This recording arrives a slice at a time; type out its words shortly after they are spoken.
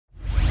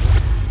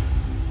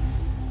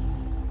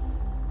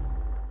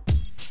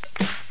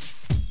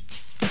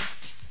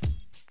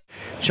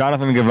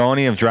Jonathan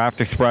Givony of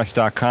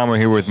DraftExpress.com. We're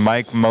here with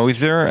Mike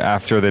Moser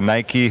after the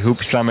Nike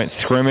Hoop Summit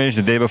scrimmage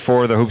the day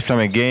before the Hoop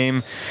Summit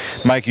game.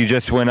 Mike, you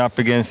just went up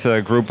against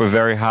a group of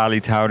very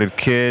highly touted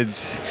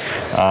kids.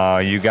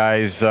 You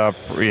guys, it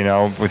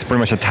was pretty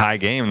much a tie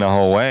game the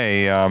whole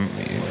way.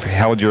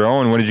 Held your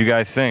own. What did you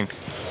guys think?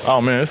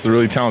 Oh, man, it's a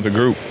really talented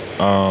group.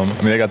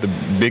 They got the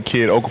big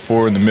kid,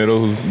 Okafor, in the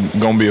middle, who's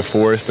going to be a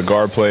force. The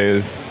guard play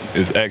is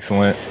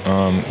excellent.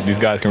 These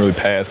guys can really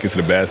pass, get to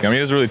the basket.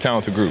 It's a really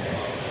talented group.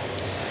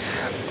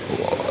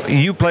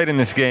 You played in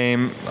this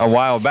game a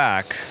while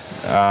back.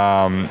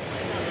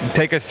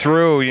 Take us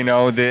through,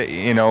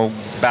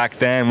 back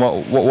then.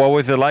 What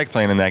was it like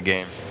playing in that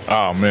game?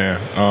 Oh, man.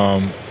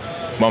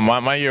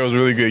 My year was a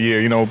really good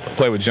year.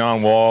 Played with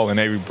John Wall and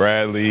Avery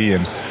Bradley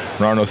and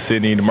Ronald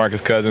Sidney,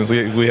 DeMarcus Cousins.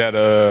 We had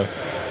a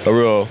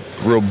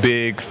real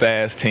big,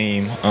 fast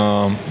team.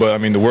 But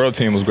the world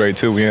team was great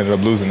too. We ended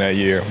up losing that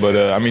year.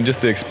 But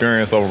just the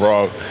experience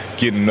overall,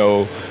 getting to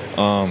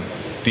know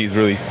these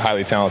really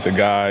highly talented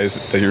guys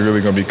that you're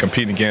really going to be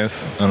competing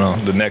against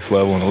on the next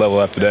level and the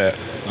level after that.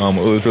 It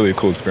was really a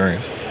cool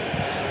experience.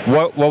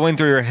 What went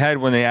through your head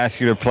when they asked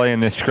you to play in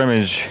this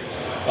scrimmage?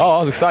 Oh, I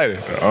was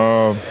excited.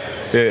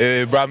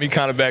 It brought me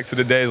kind of back to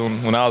the days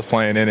when I was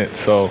playing in it.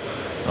 So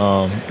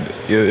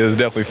it was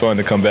definitely fun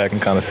to come back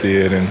and kind of see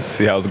it and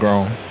see how it's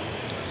grown.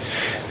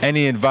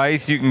 Any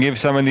advice you can give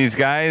some of these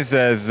guys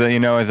as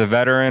a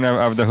veteran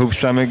of the Hoop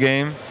Summit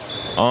game?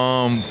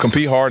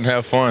 Compete hard and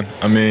have fun.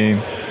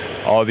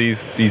 All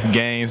these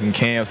games and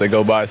camps, they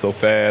go by so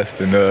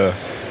fast, and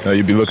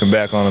you'll be looking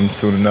back on them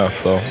soon enough.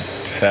 So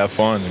just have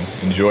fun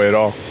and enjoy it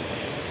all.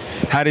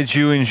 How did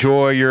you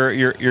enjoy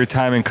your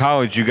time in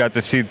college? You got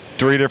to see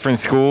 3 different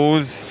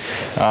schools.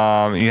 You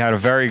had a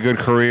very good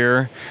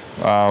career.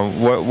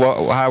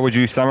 How would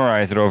you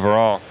summarize it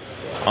overall?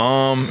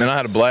 And I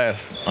had a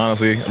blast,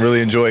 honestly.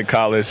 Really enjoyed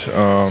college.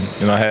 I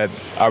had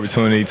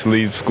opportunity to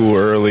leave school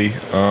early.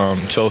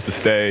 Chose to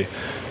stay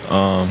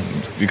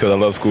because I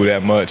love school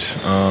that much.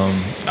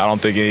 I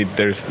don't think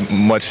there's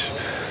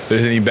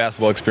any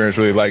basketball experience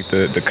really like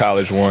the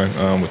college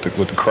one with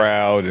the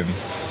crowd and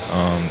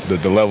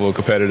the level of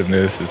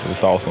competitiveness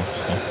is awesome.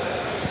 So.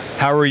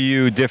 How are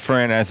you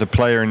different as a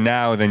player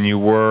now than you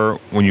were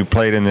when you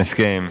played in this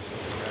game?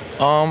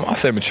 I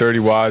say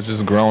maturity-wise,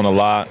 just grown a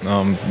lot.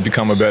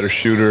 Become a better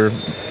shooter.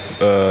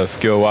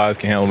 Skill-wise,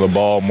 can handle the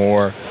ball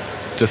more.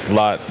 Just a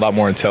lot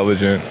more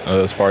intelligent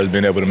as far as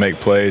being able to make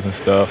plays and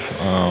stuff.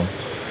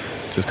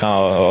 Just kind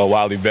of a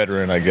wily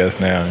veteran, I guess,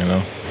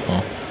 now,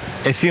 So.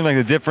 It seemed like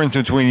the difference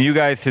between you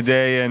guys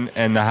today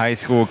and the high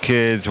school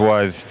kids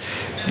was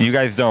you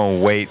guys don't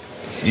wait.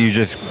 You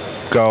just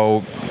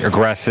go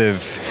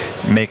aggressive,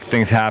 make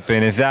things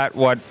happen. Is that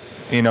what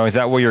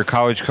your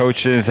college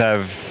coaches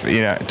have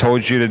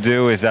told you to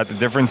do? Is that the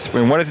difference?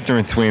 What is the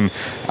difference between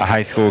a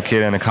high school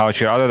kid and a college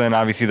kid, other than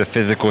obviously the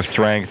physical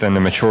strength and the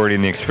maturity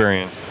and the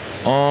experience?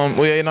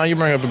 You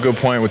bring up a good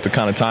point with the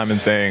kind of timing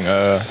thing.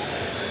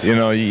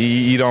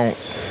 You don't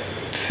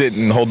sit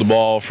and hold the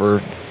ball for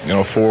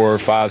 4 or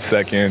 5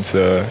 seconds.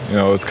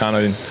 It's kind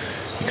of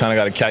you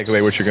got to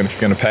calculate what you're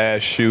going to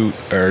pass, shoot,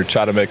 or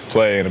try to make a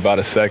play in about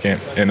a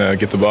second and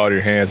get the ball to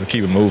your hands and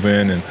keep it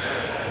moving. And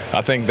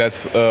I think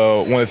that's one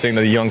of the things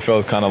that the young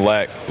fellas kind of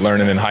lack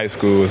learning in high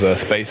school is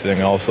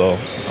spacing also.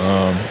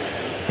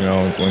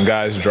 When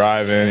guys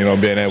driving,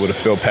 being able to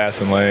fill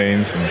passing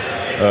lanes, and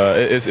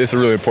it's a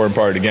really important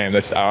part of the game.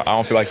 I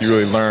don't feel like you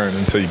really learn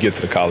until you get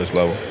to the college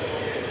level.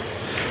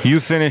 You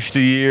finished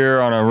the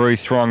year on a really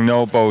strong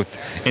note, both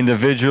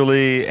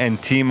individually and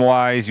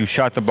team-wise. You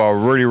shot the ball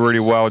really, really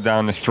well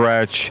down the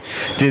stretch.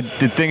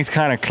 Did things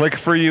kind of click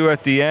for you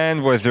at the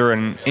end? Was there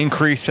an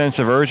increased sense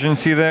of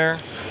urgency there?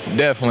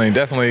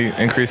 Definitely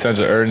increased sense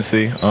of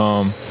urgency.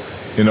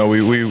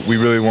 We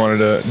really wanted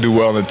to do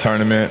well in the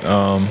tournament,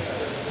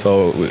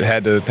 so we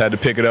had to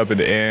pick it up at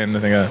the end. I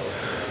think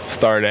I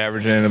started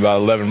averaging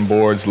about 11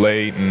 boards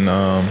late, and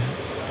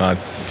I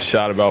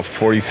shot about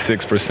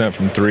 46%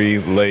 from 3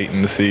 late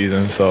in the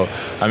season. So,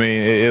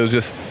 it was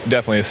just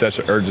definitely a sense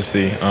of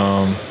urgency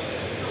trying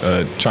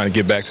to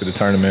get back to the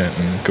tournament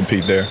and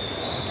compete there.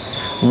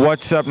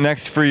 What's up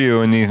next for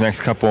you in these next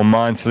couple of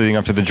months leading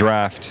up to the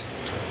draft?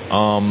 A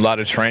lot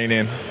of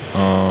training,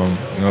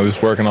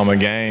 just working on my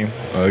game,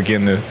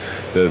 getting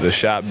the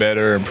shot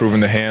better, improving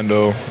the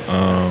handle,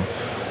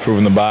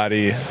 improving the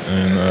body,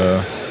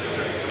 and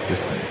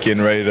just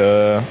getting ready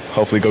to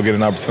hopefully go get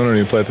an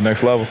opportunity to play at the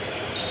next level.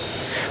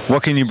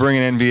 What can you bring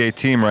an NBA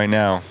team right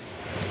now?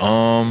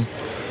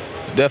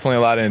 Definitely a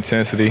lot of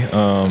intensity.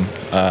 I'm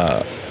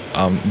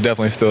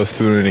definitely still a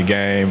student in the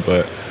game,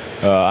 but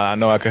I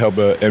know I can help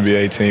an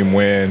NBA team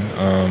win.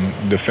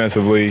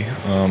 Defensively,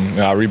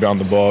 I rebound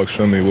the ball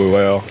extremely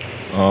well.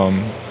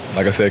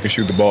 Like I said, I can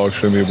shoot the ball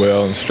extremely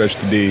well and stretch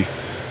the D.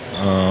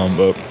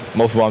 But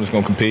most of all, I'm just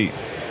going to compete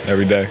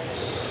every day.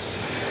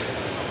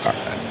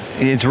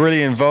 It's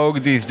really in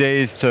vogue these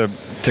days to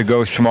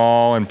go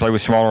small and play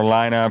with smaller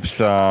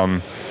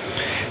lineups.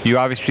 you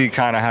obviously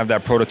kind of have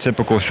that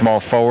prototypical small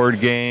forward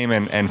game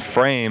and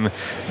frame,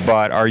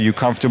 but are you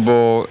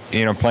comfortable,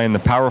 playing the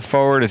power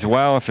forward as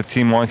well if a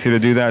team wants you to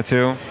do that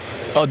too?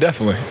 Oh,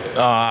 definitely.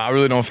 I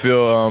really don't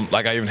feel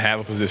like I even have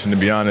a position, to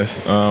be honest.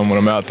 When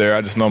I'm out there,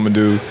 I just know I'm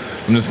gonna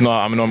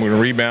I'm going to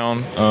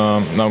rebound.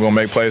 I'm gonna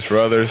make plays for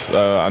others.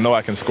 I know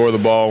I can score the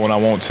ball when I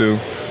want to.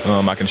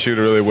 I can shoot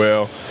it really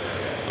well.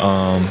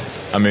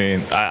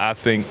 I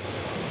think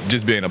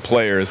just being a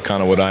player is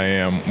kind of what I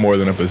am more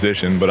than a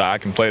position. But I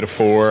can play the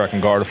 4, I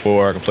can guard the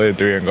 4, I can play the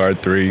 3 and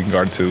guard 3,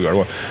 guard 2,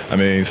 guard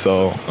 1.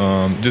 So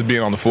just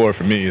being on the floor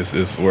for me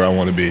is where I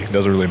want to be. It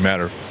doesn't really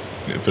matter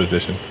the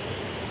position.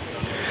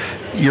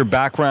 Your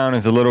background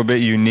is a little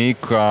bit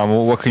unique.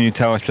 What can you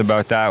tell us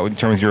about that in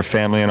terms of your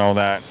family and all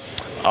that?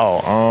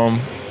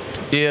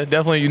 Yeah,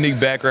 definitely a unique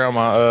background.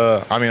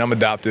 I'm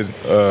adopted,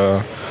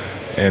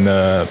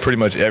 and pretty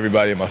much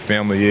everybody in my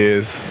family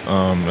is.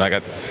 I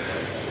got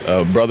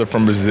a brother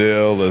from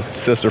Brazil, a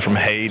sister from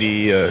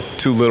Haiti,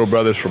 2 little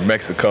brothers from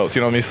Mexico. So,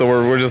 you know what I mean? So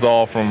we're just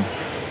all from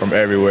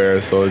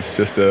everywhere. So it's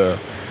just a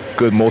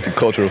good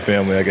multicultural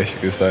family, I guess you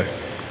could say.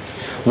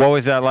 What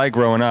was that like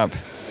growing up?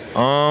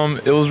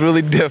 It was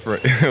really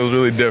different.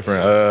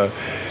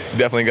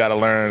 Definitely got to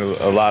learn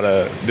a lot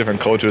of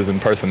different cultures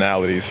and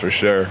personalities for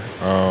sure.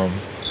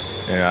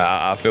 And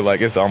I feel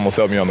like it's almost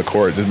helped me on the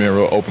court, just being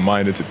real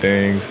open-minded to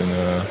things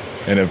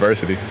and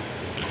adversity.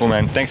 Cool,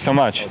 man. Thanks so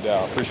much. No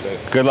doubt. Appreciate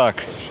it. Good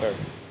luck. For sure.